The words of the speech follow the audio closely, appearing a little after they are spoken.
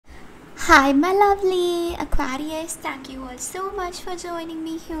Hi my lovely Aquarius, thank you all so much for joining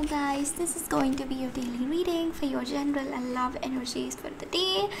me here guys. This is going to be your daily reading for your general and love energies for the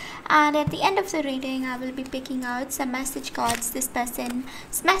day, and at the end of the reading I will be picking out some message cards this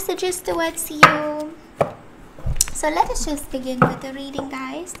person's messages towards you. So let us just begin with the reading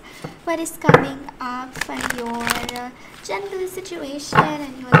guys. What is coming up for your general situation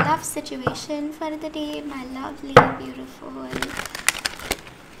and your love situation for the day, my lovely beautiful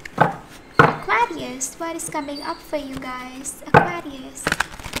Aquarius? What is coming up for you guys, Aquarius?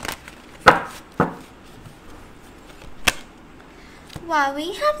 Wow,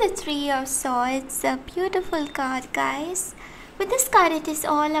 we have the Three of Swords, a beautiful card guys. With this card it is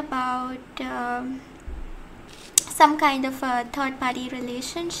all about some kind of a third-party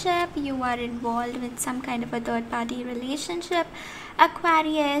relationship. You are involved with some kind of a third-party relationship,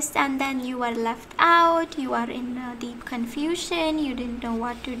 Aquarius, and then you are left out. You are in deep confusion. You didn't know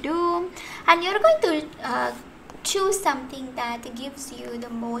what to do, and you're going to choose something that gives you the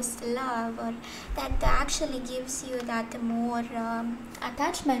most love, or that actually gives you that more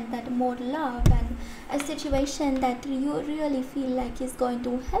attachment, that more love, and a situation that you really feel like is going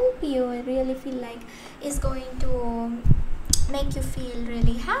to help you, or really feel like is going to make you feel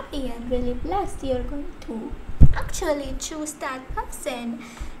really happy and really blessed. You're going to actually choose that person,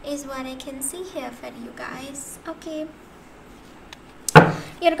 is what I can see here for you guys. Okay,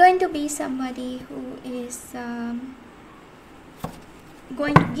 you're going to be somebody who is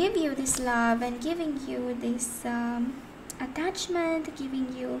going to give you this love and giving you this attachment,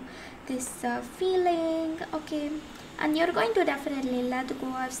 giving you this feeling. Okay, and you're going to definitely let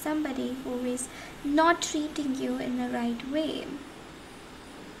go of somebody who is not treating you in the right way.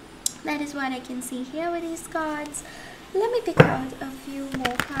 That is what I can see here with these cards. Let me pick out a few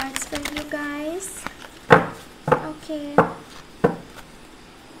more cards for you guys. Okay,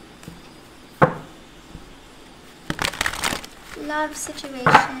 love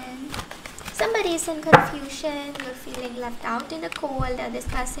situation. Somebody is in confusion. You're feeling left out in the cold, or this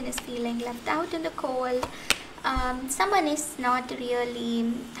person is feeling left out in the cold. Someone is not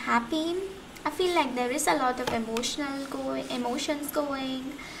really happy. I feel like there is a lot of emotions going.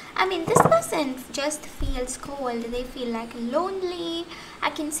 I mean, this person just feels cold. They feel like lonely. I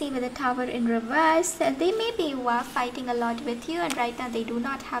can see with the Tower in reverse. They may be fighting a lot with you, and right now they do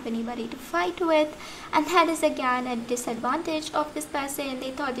not have anybody to fight with. And that is again a disadvantage of this person.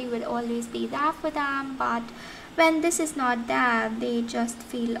 They thought you would always be there for them, but when this is not there, they just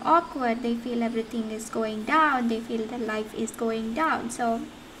feel awkward. They feel everything is going down. They feel that life is going down. So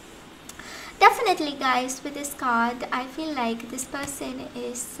definitely guys, with this card I feel like this person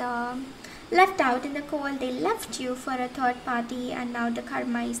is left out in the cold. They left you for a third party, and now the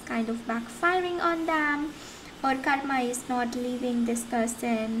karma is kind of backfiring on them, or karma is not leaving this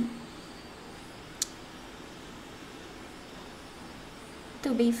person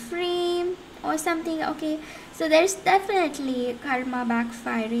to be free or something. Okay, so there's definitely karma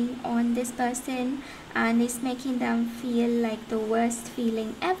backfiring on this person, and it's making them feel like the worst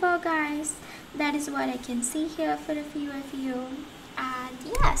feeling ever guys. That is what I can see here for a few of you. And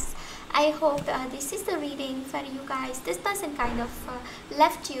yes, I hope this is the reading for you guys. This person kind of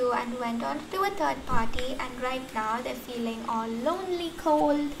left you and went on to a third party, and right now they're feeling all lonely,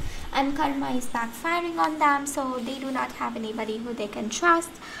 cold, and karma is backfiring on them. So they do not have anybody who they can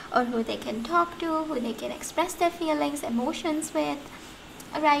trust, or who they can talk to, who they can express their feelings, emotions with.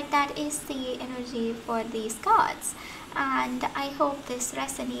 Right, that is the energy for these cards, and I hope this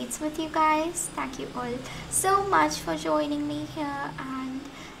resonates with you guys. Thank you all so much for joining me here, and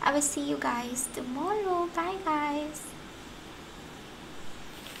I will see you guys tomorrow. Bye guys.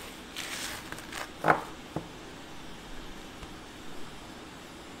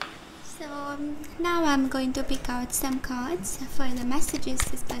 So now I'm going to pick out some cards for the messages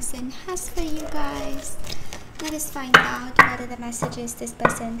this person has for you guys. Let us find out what are the messages this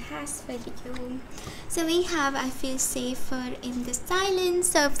person has for you. So we have, I feel safer in the silence.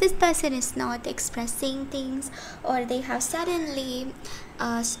 So if this person is not expressing things, or they have suddenly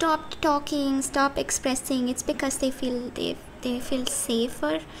stopped talking, stopped expressing, it's because they feel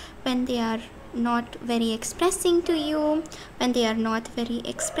safer when they are not very expressing to you, when they are not very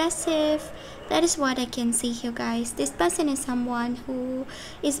expressive. That is what I can see here guys. This person is someone who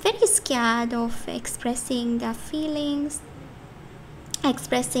is very scared of expressing their feelings,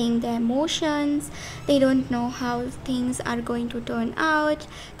 expressing their emotions. They don't know how things are going to turn out.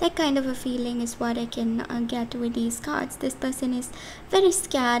 That kind of a feeling is what I can get with these cards. This person is very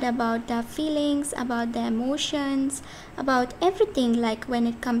scared about their feelings, about their emotions, about everything, like when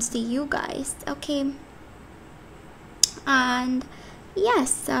it comes to you guys. Okay, and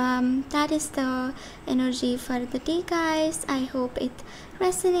yes, that is the energy for the day, guys. I hope it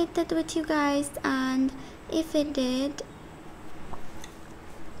resonated with you guys, and if it did,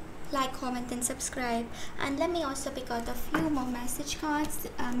 like, comment and subscribe. And let me also pick out a few more message cards,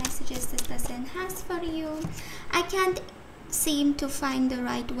 messages this person has for you. I can't seem to find the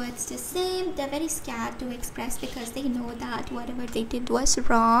right words to say. They're very scared to express because they know that whatever they did was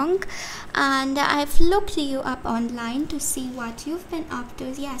wrong, and I've looked you up online to see what you've been up to.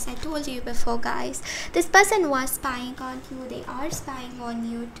 Yes, I told you before, guys, this person was spying on you. They are spying on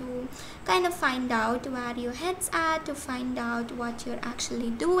you to kind of find out where your head's at, to find out what you're actually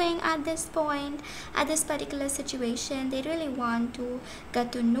doing at this point, at this particular situation. They really want to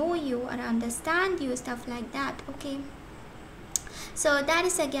get to know you or understand you, stuff like that. Okay, so that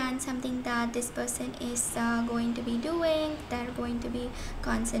is again something that this person is going to be doing, they're going to be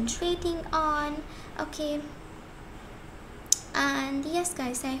concentrating on. Okay, and yes,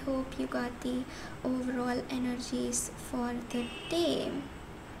 guys, I hope you got the overall energies for the day.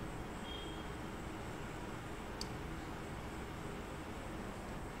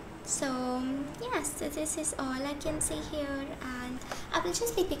 So yes, this is all I can say here, and I will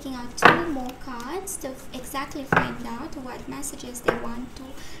just be picking out 2 more cards to exactly find out what messages they want to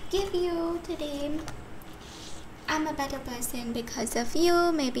give you today. I'm a better person because of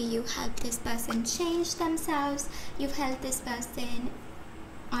you. Maybe you helped this person change themselves, you've helped this person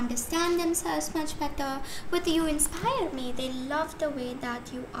understand themselves much better. With you inspire me. They love the way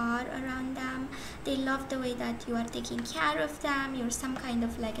that you are around them, they love the way that you are taking care of them. You're some kind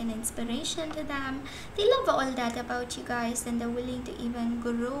of like an inspiration to them. They love all that about you guys, and they're willing to even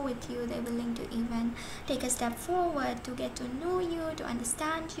grow with you. They're willing to even take a step forward to get to know you, to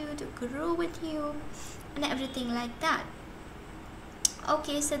understand you, to grow with you, and everything like that.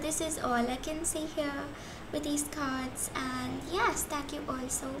 Okay, so this is all I can say here with these cards, and yes, thank you all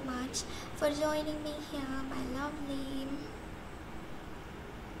so much for joining me here, my lovely.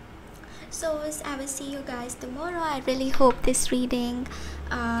 So I will see you guys tomorrow. I really hope this reading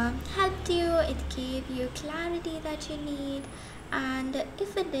helped you, it gave you clarity that you need, and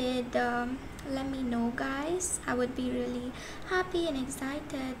if it did, let me know, guys. I would be really happy and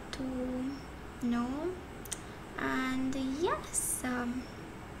excited to know. And yes,